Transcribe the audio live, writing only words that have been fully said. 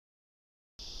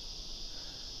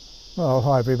Well,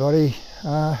 hi everybody.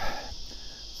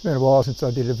 It's been a while since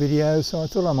I did a video, so I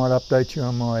thought I might update you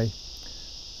on my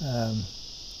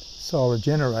solar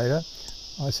generator.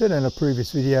 I said in a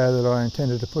previous video that I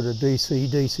intended to put a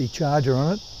DC charger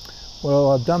on it.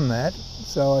 Well, I've done that,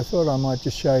 so I thought I might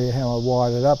just show you how I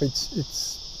wired it up.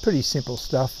 It's pretty simple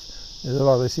stuff. There's a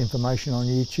lot of this information on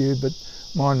YouTube, but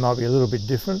mine might be a little bit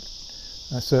different.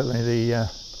 Certainly the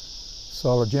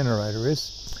solar generator is.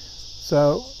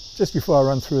 So just before I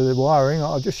run through the wiring,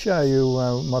 I'll just show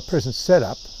you my present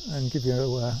setup and give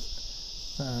you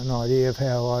an idea of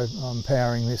how I'm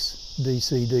powering this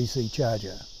DC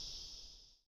charger.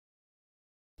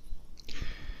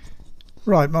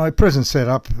 Right, my present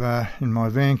setup in my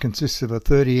van consists of a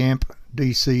 30 amp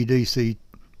DC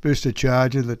booster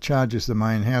charger that charges the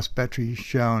main house battery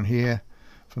shown here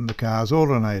from the car's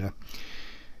alternator.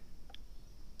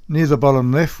 Near the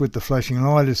bottom left with the flashing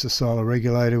light is the solar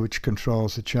regulator, which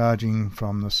controls the charging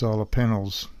from the solar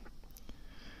panels.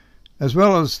 As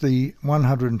well as the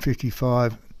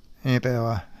 155 amp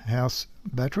hour house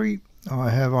battery,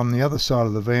 I have on the other side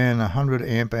of the van a 100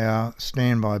 amp hour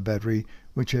standby battery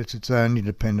which has its own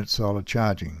independent solar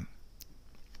charging.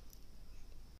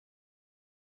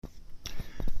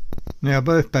 Now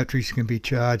both batteries can be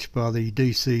charged by the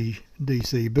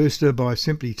DC booster by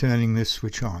simply turning this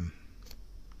switch on.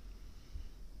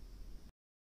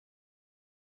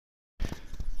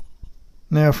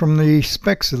 Now from the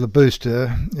specs of the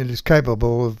booster, it is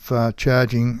capable of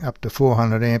charging up to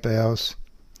 400 amp hours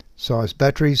size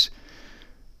batteries,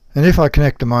 and if I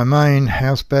connect to my main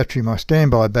house battery, my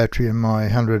standby battery and my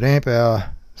 100 amp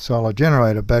hour solar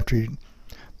generator battery,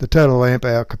 the total amp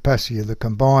hour capacity of the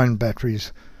combined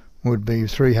batteries would be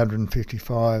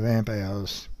 355 amp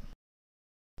hours.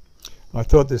 I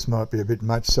thought this might be a bit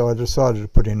much, so I decided to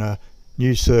put in a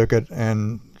new circuit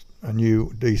and a new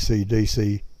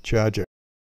DC charger.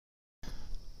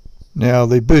 Now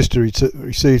the booster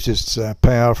receives its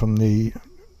power from the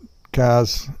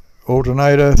car's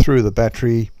alternator through the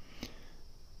battery,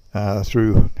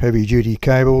 through heavy duty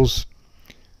cables,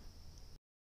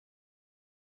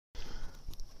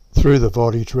 through the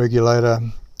voltage regulator,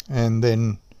 and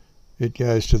then it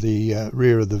goes to the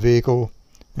rear of the vehicle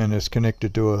and is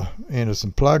connected to a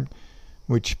Anderson plug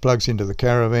which plugs into the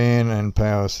caravan and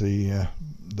powers the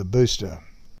booster.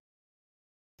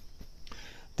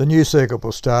 The new circuit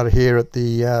will start here at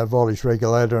the voltage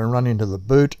regulator and run into the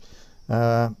boot.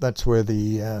 That's where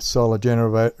the solar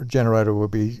generator will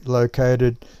be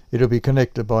located. It'll be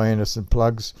connected by Anderson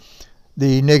plugs.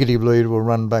 The negative lead will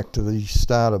run back to the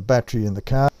starter battery in the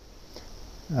car.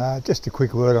 Just a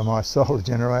quick word on my solar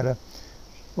generator.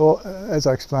 Well, as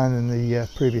I explained in the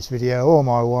previous video, all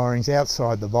my wiring's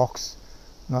outside the box.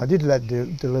 And I did that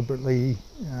deliberately,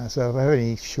 so if I have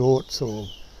any shorts or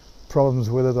problems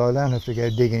with it, I don't have to go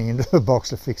digging into the box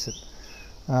to fix it.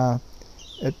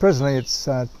 Presently it's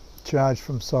charged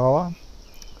from solar.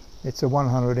 It's a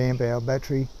 100 amp hour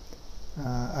battery,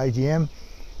 AGM,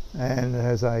 and it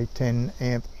has a 10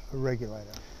 amp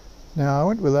regulator. Now I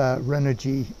went with a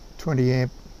Renogy 20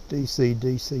 amp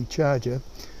DC charger,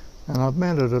 and I've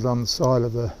mounted it on the side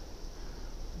of the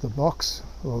box,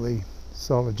 or the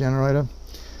solar generator.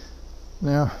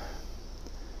 Now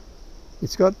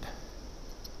it's got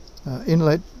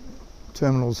inlet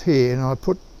terminals here, and I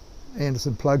put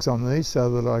Anderson plugs on these so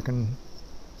that I can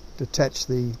detach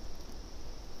the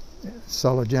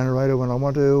solar generator when I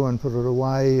want to and put it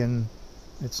away, and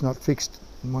it's not fixed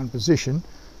in one position.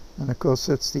 And of course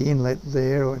that's the inlet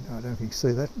there. I don't know if you can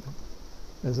see that.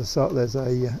 There's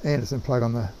a Anderson plug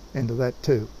on the end of that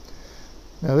too.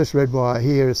 Now this red wire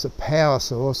here is a power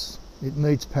source. It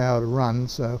needs power to run,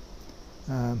 so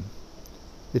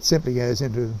it simply goes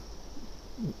into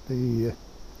the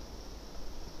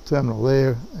terminal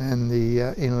there and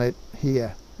the inlet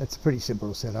here. That's pretty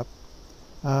simple to set up.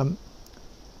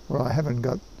 What I haven't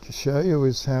got to show you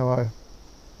is how I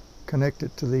connect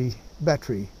it to the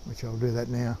battery, which I'll do that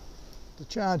now. To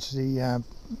charge the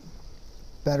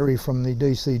battery from the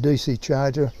DC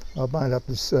charger, I've made up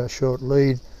this short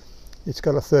lead. It's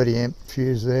got a 30 amp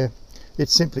fuse there. It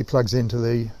simply plugs into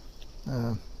the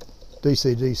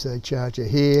DC charger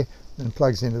here and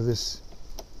plugs into this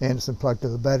Anderson plug to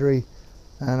the battery,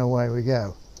 and away we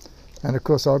go. And of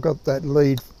course I've got that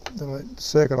lead, the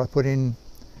circuit I put in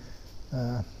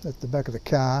at the back of the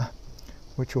car,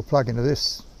 which will plug into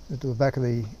the back of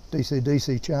the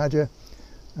DC charger,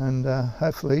 and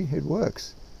hopefully it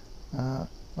works. I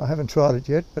haven't tried it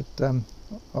yet, but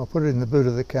I'll put it in the boot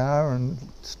of the car and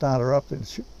start her up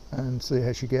and see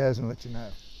how she goes and let you know.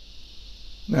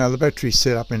 Now the battery's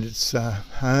set up in its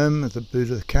home at the boot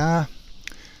of the car.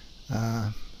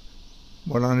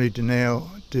 what I need to now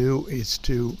do is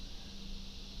to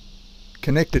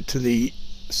connect it to the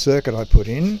circuit I put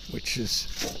in, which is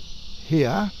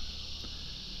here.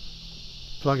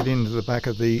 Plug it into the back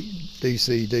of the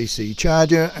DC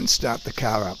charger and start the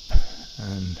car up,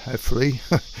 and hopefully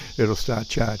it'll start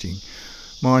charging.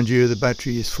 Mind you, the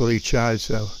battery is fully charged,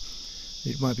 so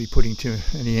it won't be putting too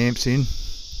many amps in.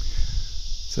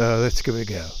 So let's give it a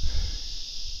go.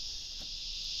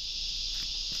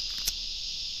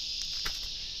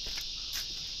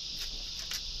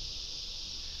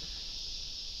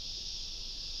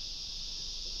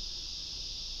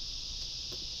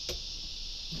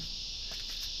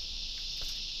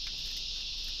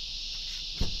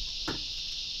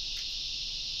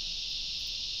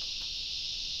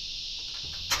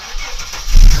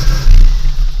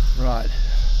 Right,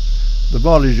 the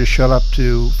voltage is shot up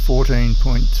to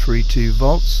 14.32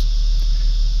 volts.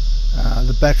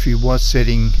 The battery was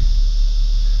sitting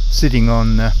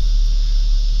on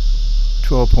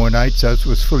 12.8, so it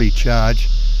was fully charged,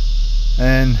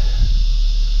 and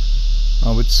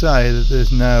I would say that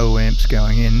there's no amps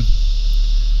going in.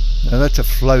 Now that's a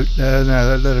float,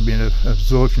 no, that'll be an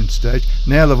absorption stage.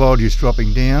 Now the voltage is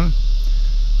dropping down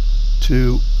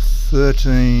to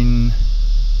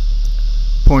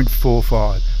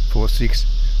 13.4546.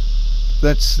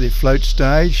 That's the float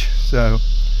stage, so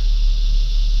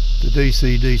the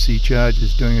DC charge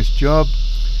is doing its job.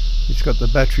 It's got the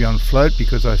battery on float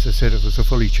because, as I said, it was a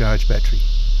fully charged battery.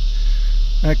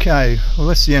 Okay, well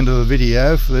that's the end of the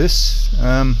video for this.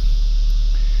 I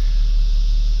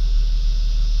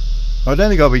don't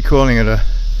think I'll be calling it a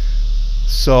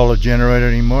solar generator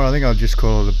anymore. I think I'll just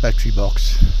call it a battery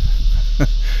box.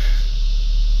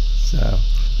 So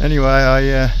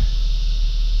anyway,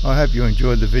 I hope you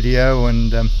enjoyed the video,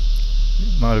 and it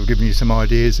might have given you some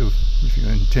ideas of if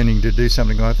you're intending to do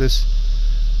something like this.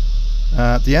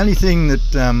 The only thing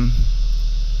that I'm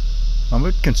a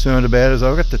bit concerned about is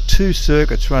I've got the two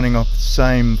circuits running off the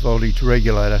same voltage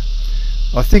regulator.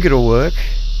 I think it'll work.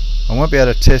 I won't be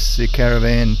able to test the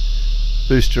caravan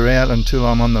booster out until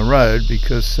I'm on the road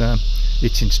because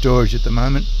it's in storage at the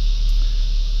moment.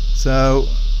 So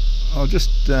I'll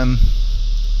just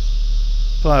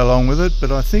play along with it,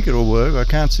 but I think it'll work. I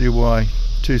can't see why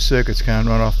two circuits can't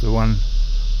run off the one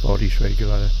voltage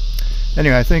regulator.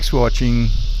 Anyway, thanks for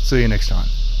watching. See you next time.